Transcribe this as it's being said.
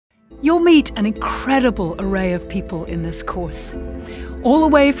You'll meet an incredible array of people in this course, all the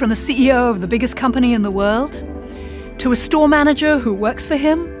way from the CEO of the biggest company in the world, to a store manager who works for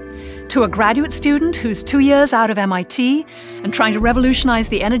him, to a graduate student who's 2 years out of MIT and trying to revolutionize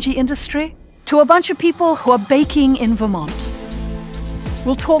the energy industry, to a bunch of people who are baking in Vermont.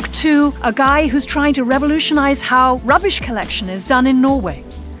 We'll talk to a guy who's trying to revolutionize how rubbish collection is done in Norway,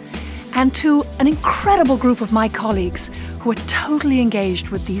 and to an incredible group of my colleagues who are totally engaged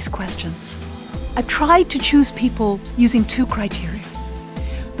with these questions. I've tried to choose people using 2 criteria.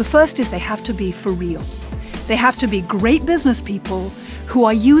 The first is they have to be for real. They have to be great business people who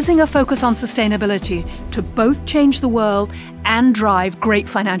are using a focus on sustainability to both change the world and drive great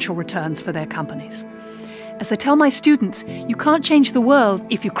financial returns for their companies. As I tell my students, you can't change the world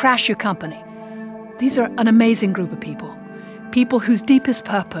if you crash your company. These are an amazing group of people. People whose deepest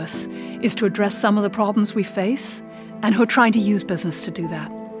purpose is to address some of the problems we face and who are trying to use business to do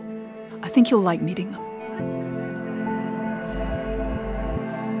that. I think you'll like meeting them.